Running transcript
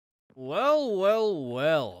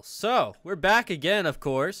Well. So, we're back again, of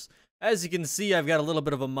course. As you can see, I've got a little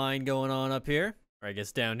bit of a mine going on up here. Or I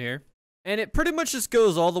guess down here. And it pretty much just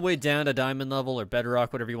goes all the way down to diamond level or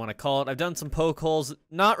bedrock, whatever you want to call it. I've done some poke holes.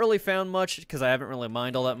 Not really found much because I haven't really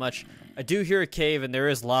mined all that much. I do hear a cave and there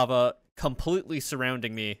is lava completely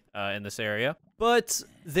surrounding me in this area. But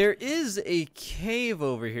there is a cave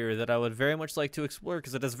over here that I would very much like to explore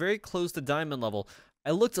because it is very close to diamond level. I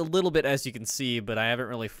looked a little bit, as you can see, but I haven't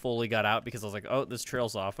really fully got out because I was like, oh, this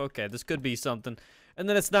trail's off. Okay, this could be something. And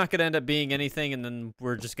then it's not going to end up being anything, and then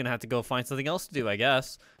we're just going to have to go find something else to do, I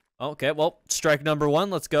guess. Okay, well, strike number one.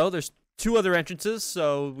 Let's go. There's 2 other entrances,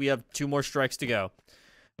 so we have 2 more strikes to go.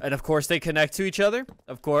 And, of course, they connect to each other.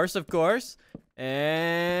 Of course. And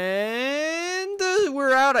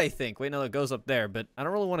we're out, I think. Wait, no, it goes up there, but I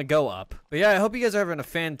don't really want to go up. But, yeah, I hope you guys are having a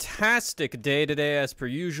fantastic day today, as per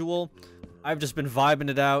usual. I've just been vibing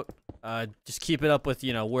it out, just keeping up with,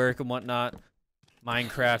 you know, work and whatnot.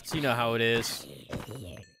 Minecraft, you know how it is.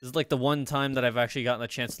 This is like the one time that I've actually gotten a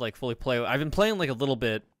chance to like fully play. I've been playing like a little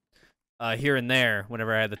bit here and there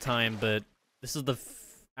whenever I had the time, but this is the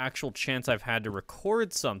actual chance I've had to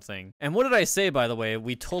record something. And what did I say, by the way?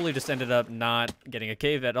 We totally just ended up not getting a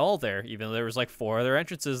cave at all there, even though there was like 4 other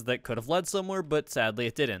entrances that could have led somewhere, but sadly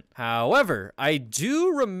it didn't. However, I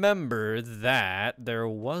do remember that there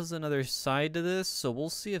was another side to this, so we'll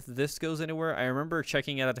see if this goes anywhere. I remember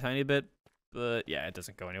checking it out a tiny bit, but yeah, it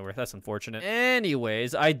doesn't go anywhere. That's unfortunate.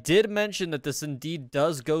 Anyways, I did mention that this indeed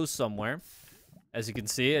does go somewhere. As you can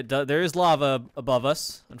see, there is lava above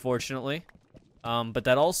us, unfortunately. But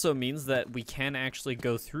that also means that we can actually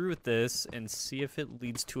go through with this and see if it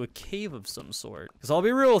leads to a cave of some sort. Because I'll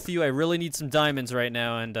be real with you, I really need some diamonds right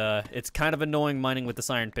now, and it's kind of annoying mining with this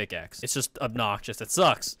iron pickaxe. It's just obnoxious. It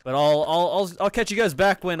sucks. But I'll catch you guys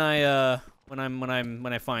back when I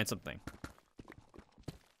find something.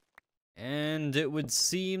 And it would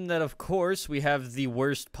seem that, of course, we have the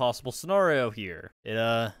worst possible scenario here.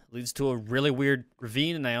 It leads to a really weird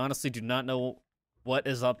ravine, and I honestly do not know what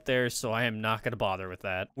is up there, so I am not gonna bother with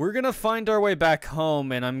that. We're gonna find our way back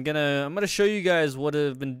home, and I'm gonna show you guys what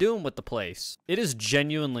I've been doing with the place. It is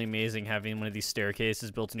genuinely amazing having one of these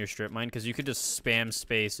staircases built in your strip mine, because you could just spam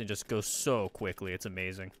space and just go so quickly. It's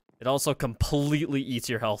amazing. It also completely eats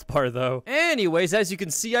your health bar, though. Anyways, as you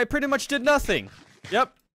can see, I pretty much did nothing.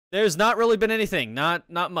 Yep. There's not really been anything, not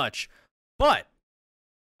much. But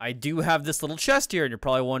I do have this little chest here, and you're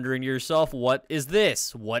probably wondering to yourself, what is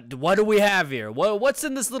this? What do we have here? What's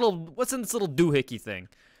in this little doohickey thing?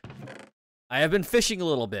 I have been fishing a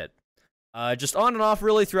little bit. Just on and off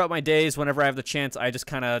really throughout my days. Whenever I have the chance, I just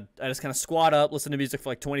kind of squat up, listen to music for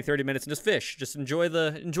like 20-30 minutes and just fish. Just enjoy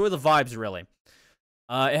the vibes really.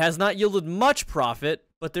 It has not yielded much profit,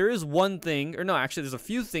 but there is one thing, or no, actually there's a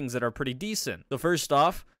few things that are pretty decent. So first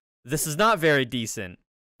off, this is not very decent,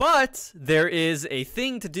 but there is a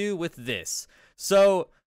thing to do with this. So,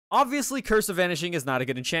 obviously, Curse of Vanishing is not a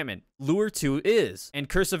good enchantment. Lure 2 is. And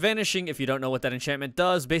Curse of Vanishing, if you don't know what that enchantment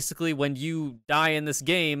does, basically when you die in this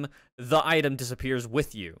game, the item disappears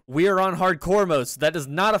with you. We are on hardcore mode, so that does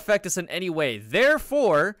not affect us in any way.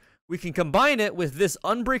 Therefore, we can combine it with this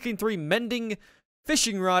Unbreaking 3 Mending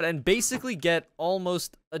fishing rod and basically get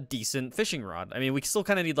almost a decent fishing rod. I mean, we still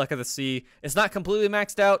kind of need Luck of the Sea. It's not completely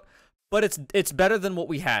maxed out, but it's better than what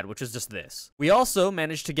we had, which is just this. We also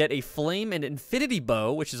managed to get a flame and infinity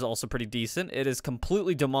bow, which is also pretty decent. It is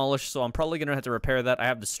completely demolished, so I'm probably going to have to repair that. I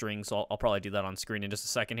have the string, so I'll probably do that on screen in just a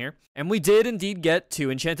second here. And we did indeed get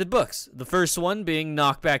 2 enchanted books. The first one being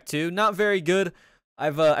Knockback 2. Not very good.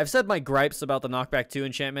 I've said my gripes about the Knockback 2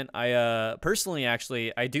 enchantment. Personally,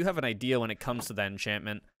 actually, I do have an idea when it comes to that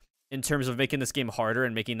enchantment in terms of making this game harder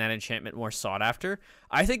and making that enchantment more sought after.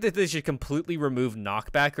 I think that they should completely remove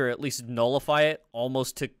Knockback, or at least nullify it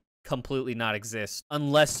almost to completely not exist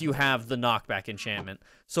unless you have the Knockback enchantment.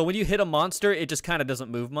 So when you hit a monster, it just kind of doesn't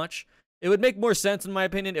move much. It would make more sense, in my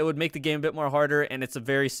opinion. It would make the game a bit more harder, and it's a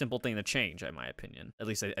very simple thing to change, in my opinion. At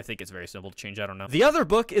least I think it's very simple to change. I don't know. The other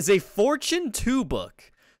book is a Fortune 2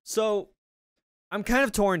 book. So I'm kind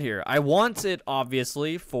of torn here. I want it,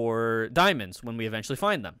 obviously, for diamonds when we eventually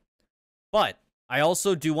find them. But I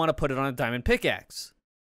also do want to put it on a diamond pickaxe.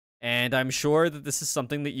 And I'm sure that this is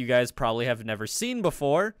something that you guys probably have never seen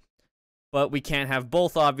before. But we can't have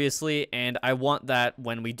both, obviously, and I want that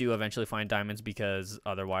when we do eventually find diamonds, because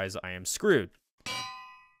otherwise I am screwed.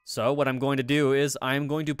 So what I'm going to do is I'm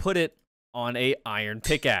going to put it on a iron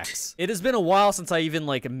pickaxe. It has been a while since I even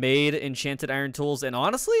like made enchanted iron tools, and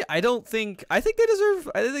honestly, I think they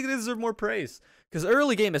deserve more praise. Because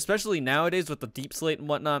early game, especially nowadays with the deep slate and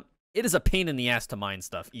whatnot, it is a pain in the ass to mine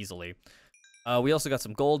stuff easily. We also got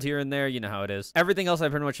some gold here and there. You know how it is. Everything else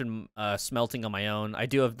I've pretty much been smelting on my own. I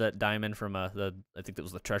do have that diamond from I think that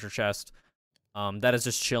was the treasure chest. That is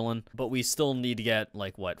just chilling. But we still need to get,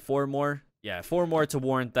 like, what, 4 more? Yeah, 4 more to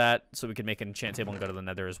warrant that, so we can make an enchant table and go to the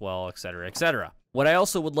nether as well, etc., etc. What I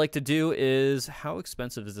also would like to do is, how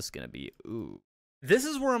expensive is this going to be? Ooh. This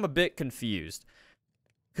is where I'm a bit confused.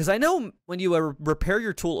 Because I know when you repair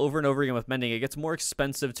your tool over and over again with mending, it gets more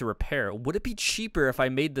expensive to repair. Would it be cheaper if I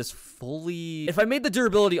made this fully... If I made the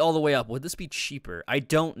durability all the way up, would this be cheaper? I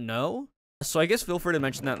don't know. So I guess feel free to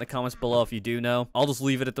mention that in the comments below if you do know. I'll just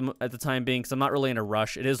leave it at the time being because I'm not really in a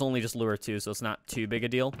rush. It is only just lure 2, so it's not too big a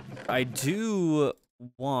deal. I do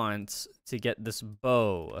want to get this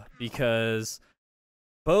bow because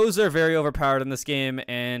bows are very overpowered in this game,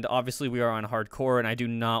 and obviously we are on hardcore, and I do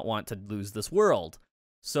not want to lose this world.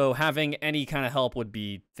 So having any kind of help would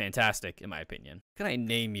be fantastic, in my opinion. Can I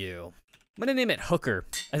name you? I'm gonna name it Hooker.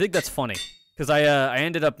 I think that's funny. Because I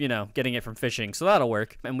ended up, you know, getting it from fishing, so that'll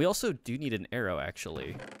work. And we also do need an arrow,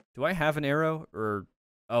 actually. Do I have an arrow? Or...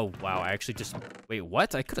 Oh, wow, I actually just... Wait,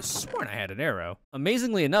 what? I could have sworn I had an arrow.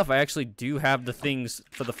 Amazingly enough, I actually do have the things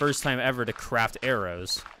for the first time ever to craft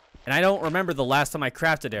arrows. And I don't remember the last time I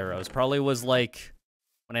crafted arrows. Probably was, like,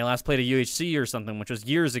 when I last played a UHC or something, which was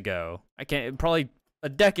years ago. Probably a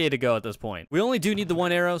decade ago at this point. We only do need the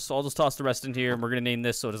 1 arrow, so I'll just toss the rest in here. And we're going to name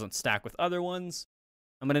this so it doesn't stack with other ones.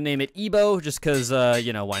 I'm going to name it Ebo just because,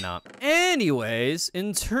 you know, why not? Anyways,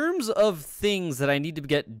 in terms of things that I need to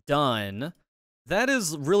get done, that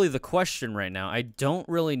is really the question right now. I don't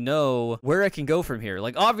really know where I can go from here.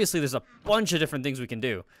 Like, obviously, there's a bunch of different things we can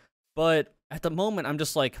do. But at the moment, I'm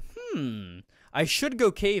just like, I should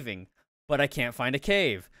go caving, but I can't find a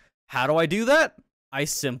cave. How do I do that? I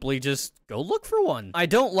simply just go look for one. I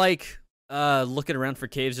don't like looking around for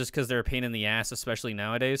caves just because they're a pain in the ass, especially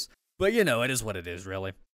nowadays. But, you know, it is what it is,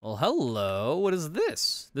 really. Well, hello. What is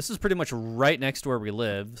this? This is pretty much right next to where we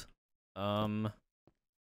lived. I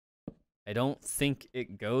don't think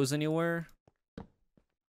it goes anywhere.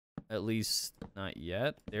 At least, not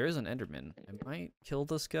yet. There is an Enderman. I might kill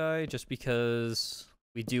this guy just because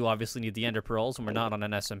we do obviously need the Ender Pearls, and we're not on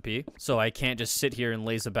an SMP. So I can't just sit here and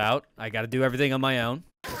laze about. I gotta do everything on my own.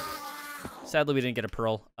 Sadly, we didn't get a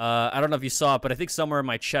pearl. I don't know if you saw it, but I think somewhere in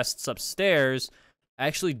my chests upstairs... I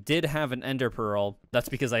actually did have an ender pearl. That's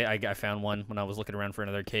because I found one when I was looking around for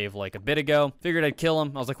another cave like a bit ago. Figured I'd kill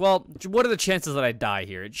him. I was like, well, what are the chances that I die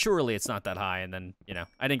here? Surely it's not that high. And then, you know,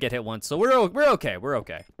 I didn't get hit once, so we're okay. We're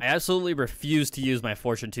okay. I absolutely refuse to use my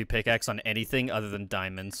Fortune 2 pickaxe on anything other than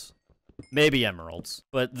diamonds. Maybe emeralds.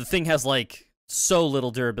 But the thing has, like, so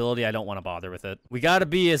little durability, I don't want to bother with it. We gotta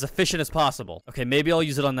be as efficient as possible. Okay, maybe I'll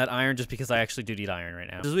use it on that iron just because I actually do need iron right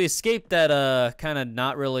now. As we escaped that, kind of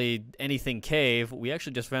not really anything cave, we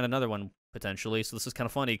actually just found another one, potentially. So this is kind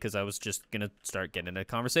of funny because I was just gonna start getting into a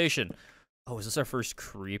conversation. Oh, is this our first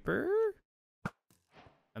creeper?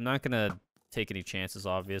 I'm not gonna take any chances,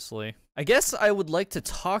 obviously. I guess I would like to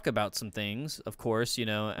talk about some things, of course, you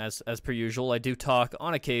know, as per usual. I do talk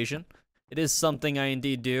on occasion. It is something I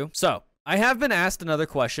indeed do. So, I have been asked another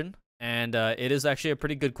question, and it is actually a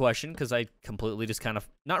pretty good question, because I completely just kind of,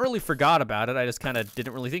 not really forgot about it, I just kind of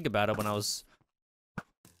didn't really think about it when I was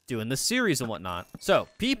doing this series and whatnot. So,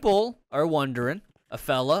 people are wondering, a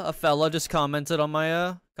fella just commented on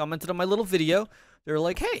my little video. They're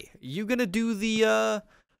like, hey, you gonna do the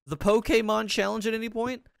Pokaymon challenge at any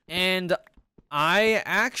point? And I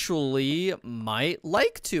actually might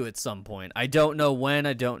like to at some point. I don't know when,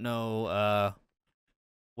 I don't know,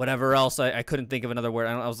 whatever else. I couldn't think of another word.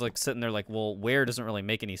 I was like sitting there like, well, where doesn't really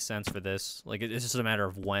make any sense for this. Like, it's just a matter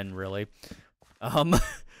of when, really.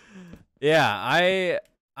 Yeah,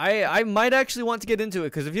 I might actually want to get into it,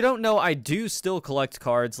 because if you don't know, I do still collect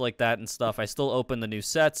cards like that and stuff. I still open the new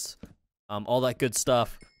sets, all that good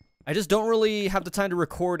stuff. I just don't really have the time to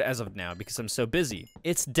record as of now because I'm so busy.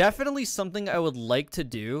 It's definitely something I would like to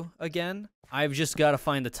do again. I've just got to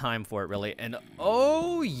find the time for it, really. And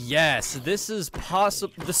oh yes, this is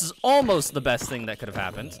almost the best thing that could have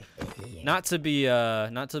happened. Not to be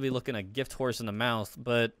looking a gift horse in the mouth,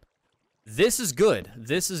 but this is good.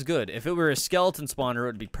 This is good. If it were a skeleton spawner, it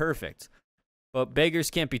would be perfect. But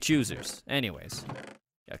beggars can't be choosers. Anyways.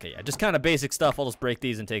 Okay, yeah, just kind of basic stuff. I'll just break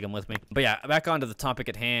these and take them with me. But yeah, back onto the topic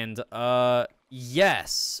at hand.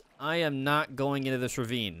 Yes, I am not going into this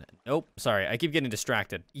ravine. Nope, sorry, I keep getting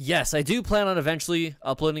distracted. Yes, I do plan on eventually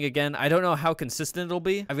uploading again. I don't know how consistent it'll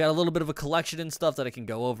be. I've got a little bit of a collection and stuff that I can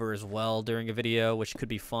go over as well during a video, which could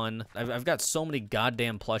be fun. I've got so many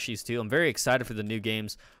goddamn plushies too. I'm very excited for the new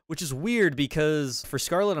games, which is weird because for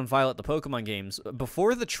Scarlet and Violet, the Pokemon games,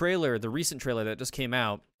 before the trailer, the recent trailer that just came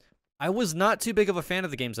out, I was not too big of a fan of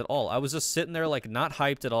the games at all. I was just sitting there, like, not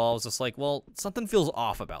hyped at all. I was just like, well, something feels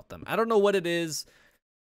off about them. I don't know what it is.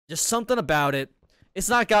 Just something about it. It's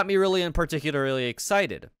not got me really and particularly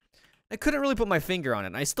excited. I couldn't really put my finger on it,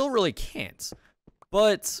 and I still really can't.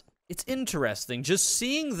 But it's interesting. Just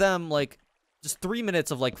seeing them, like, just 3 minutes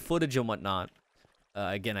of, like, footage and whatnot.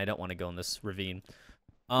 Again, I don't want to go in this ravine.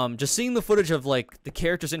 Just seeing the footage of, like, the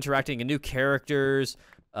characters interacting and new characters,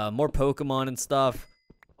 more Pokemon and stuff.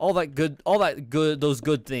 Those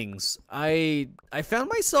good things. I found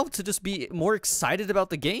myself to just be more excited about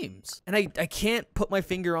the games. And I can't put my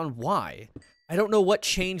finger on why. I don't know what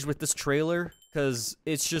changed with this trailer, because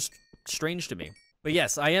it's just strange to me. But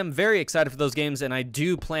yes, I am very excited for those games, and I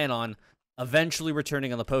do plan on eventually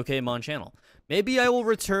returning on the Pokaymon channel. Maybe I will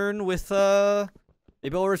return with, the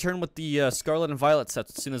Scarlet and Violet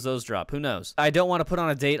sets as soon as those drop. Who knows? I don't want to put on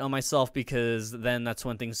a date on myself, because then that's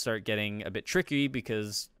when things start getting a bit tricky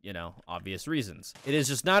because, you know, obvious reasons. It is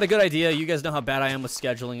just not a good idea. You guys know how bad I am with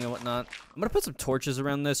scheduling and whatnot. I'm going to put some torches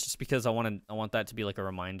around this just because I want that to be like a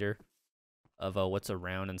reminder of what's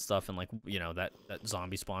around and stuff, and like, you know, that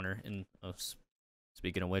zombie spawner. And oh,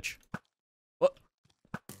 speaking of which, what?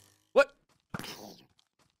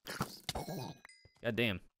 God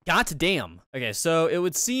damn. Okay, so it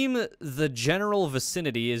would seem the general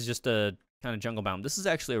vicinity is just a kind of jungle biome. This is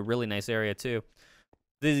actually a really nice area too.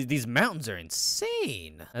 These mountains are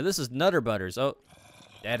insane. Now this is Nutter Butters. Oh,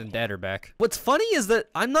 Dad and Dad are back. What's funny is that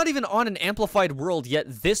I'm not even on an amplified world yet.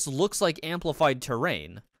 This looks like amplified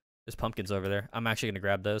terrain. There's pumpkins over there. I'm actually gonna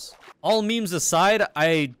grab those. All memes aside,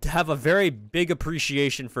 I have a very big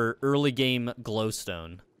appreciation for early game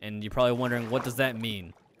glowstone. And you're probably wondering, what does that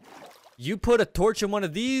mean? You put a torch in one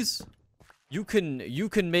of these, you can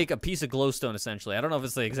make a piece of glowstone essentially. I don't know if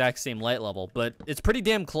it's the exact same light level, but it's pretty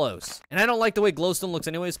damn close. And I don't like the way glowstone looks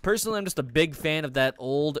anyways. Personally, I'm just a big fan of that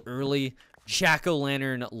old early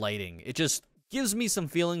jack-o'-lantern lighting. It just gives me some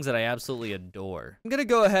feelings that I absolutely adore. I'm gonna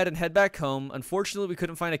go ahead and head back home. Unfortunately, we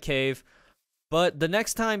couldn't find a cave, but the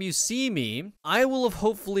next time you see me, I will have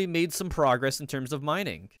hopefully made some progress in terms of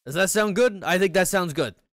mining. Does that sound good? I think that sounds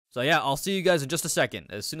good. So yeah, I'll see you guys in just a second,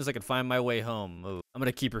 as soon as I can find my way home. Ooh. I'm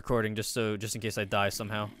gonna keep recording just in case I die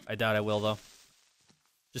somehow. I doubt I will though.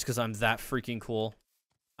 Just because I'm that freaking cool.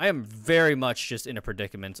 I am very much just in a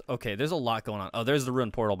predicament. Okay, there's a lot going on. Oh, there's the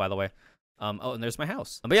ruined portal, by the way. Oh, and there's my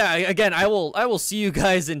house. But yeah, again, I will see you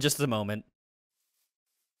guys in just a moment.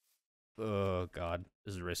 Oh god,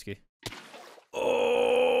 this is risky.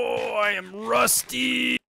 Oh, I am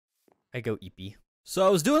rusty. I go eepy. So I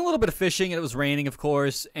was doing a little bit of fishing, and it was raining, of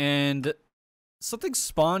course, and something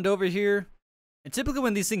spawned over here. And typically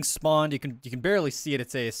when these things spawn, you can barely see it.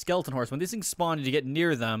 It's a skeleton horse. When these things spawn and you get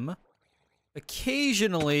near them,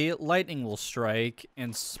 occasionally lightning will strike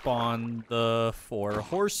and spawn the 4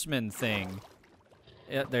 horsemen thing.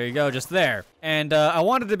 Yeah, there you go, just there. And I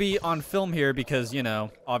wanted to be on film here because, you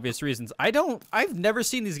know, obvious reasons. I've never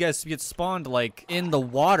seen these guys get spawned, like, in the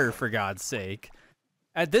water, for God's sake.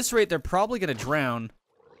 At this rate, they're probably gonna drown,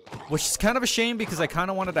 which is kind of a shame because I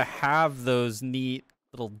kind of wanted to have those neat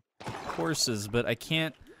little horses, but I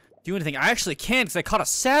can't do anything. I actually can because I caught a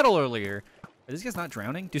saddle earlier. Are these guys not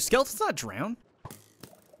drowning? Do skeletons not drown?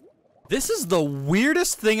 This is the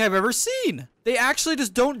weirdest thing I've ever seen. They actually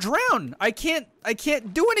just don't drown. I can't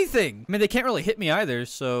do anything. I mean, they can't really hit me either,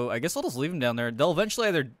 so I guess I'll just leave them down there. They'll eventually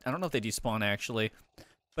either, I don't know if they despawn actually.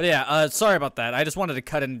 But yeah, sorry about that. I just wanted to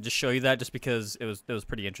cut in and just show you that just because it was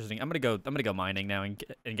pretty interesting. I'm gonna go mining now and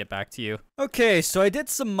get back to you. Okay, so I did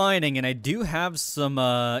some mining and I do have some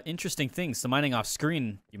interesting things. Some mining off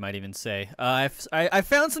screen, you might even say. I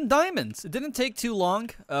found some diamonds. It didn't take too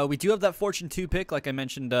long. We do have that Fortune 2 pick, like I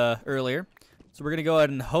mentioned earlier. So we're gonna go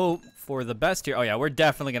ahead and hope for the best here. Oh yeah, we're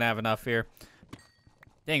definitely gonna have enough here.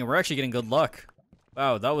 Dang, we're actually getting good luck.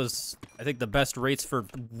 Wow, that was, I think, the best rates for.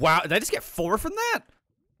 Wow, did I just get 4 from that?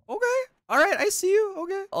 Okay. All right, I see you.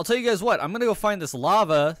 Okay. I'll tell you guys what. I'm going to go find this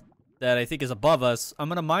lava that I think is above us. I'm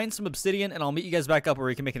going to mine some obsidian, and I'll meet you guys back up where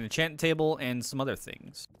we can make an enchantment table and some other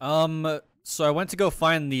things. So I went to go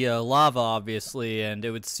find the lava, obviously, and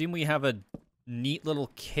it would seem we have a neat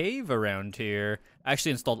little cave around here. I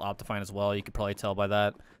actually installed Optifine as well. You could probably tell by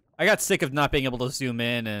that. I got sick of not being able to zoom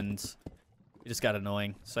in, and it just got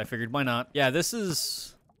annoying. So I figured, why not? Yeah, this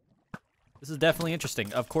is definitely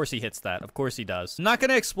interesting. Of course he hits that. Of course he does. I'm not going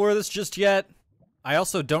to explore this just yet. I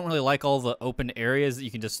also don't really like all the open areas that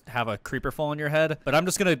you can just have a creeper fall on your head. But I'm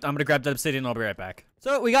gonna grab that obsidian and I'll be right back.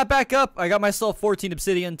 So we got back up. I got myself 14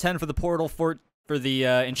 obsidian, 10 for the portal, for the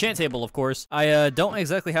enchant table, of course. I don't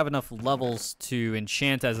exactly have enough levels to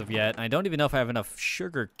enchant as of yet. I don't even know if I have enough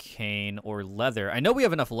sugar cane or leather. I know we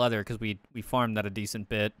have enough leather because we farmed that a decent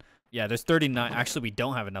bit. Yeah, there's 39. Actually, we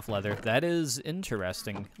don't have enough leather. That is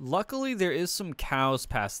interesting. Luckily, there is some cows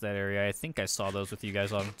past that area. I think I saw those with you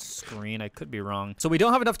guys on screen. I could be wrong. So we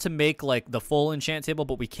don't have enough to make, like, the full enchant table,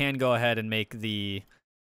 but we can go ahead and make the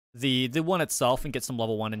one itself and get some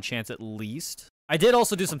level 1 enchants at least. I did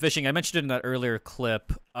also do some fishing. I mentioned it in that earlier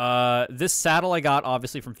clip. This saddle I got,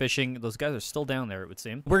 obviously, from fishing. Those guys are still down there, it would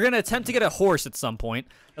seem. We're going to attempt to get a horse at some point.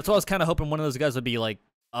 That's why I was kind of hoping one of those guys would be, like,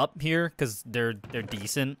 up here, because they're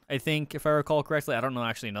decent, I think, if I recall correctly. I don't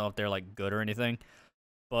actually know if they're, like, good or anything.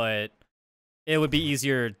 But it would be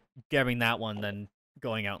easier grabbing that one than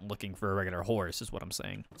going out and looking for a regular horse, is what I'm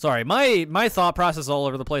saying. Sorry, my thought process is all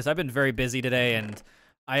over the place. I've been very busy today, and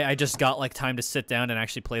I just got, like, time to sit down and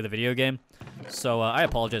actually play the video game. So, I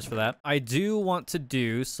apologize for that. I do want to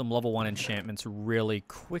do some level 1 enchantments really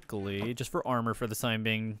quickly, just for armor for the time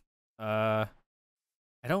being. I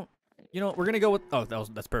don't... You know, we're gonna go with... Oh,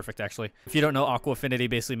 that's perfect, actually. If you don't know, Aqua Affinity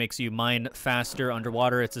basically makes you mine faster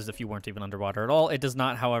underwater. It's as if you weren't even underwater at all. It does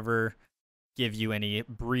not, however, give you any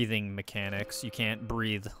breathing mechanics. You can't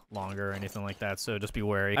breathe longer or anything like that, so just be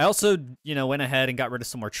wary. I also, you know, went ahead and got rid of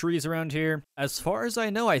some more trees around here. As far as I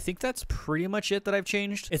know, I think that's pretty much it that I've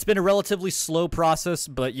changed. It's been a relatively slow process,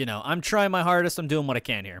 but, you know, I'm trying my hardest. I'm doing what I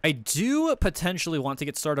can here. I do potentially want to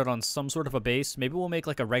get started on some sort of a base. Maybe we'll make,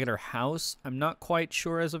 like, a regular house. I'm not quite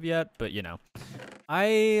sure as of yet, but, you know.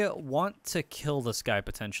 I want to kill this guy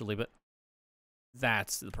potentially, but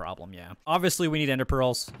that's the problem, yeah. Obviously, we need ender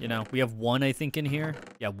pearls. You know, we have one, I think, in here.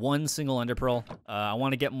 Yeah, one single ender pearl. I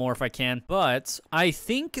want to get more if I can, but I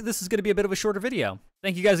think this is going to be a bit of a shorter video.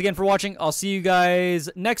 Thank you guys again for watching. I'll see you guys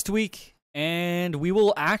next week, and we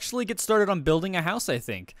will actually get started on building a house, I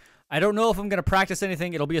think. I don't know if I'm going to practice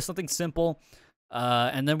anything. It'll be something simple,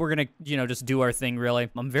 and then we're going to, you know, just do our thing, really.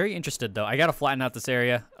 I'm very interested, though. I got to flatten out this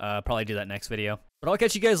area. Probably do that next video. But I'll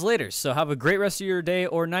catch you guys later. So have a great rest of your day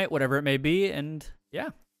or night, whatever it may be. And yeah,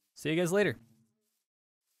 see you guys later.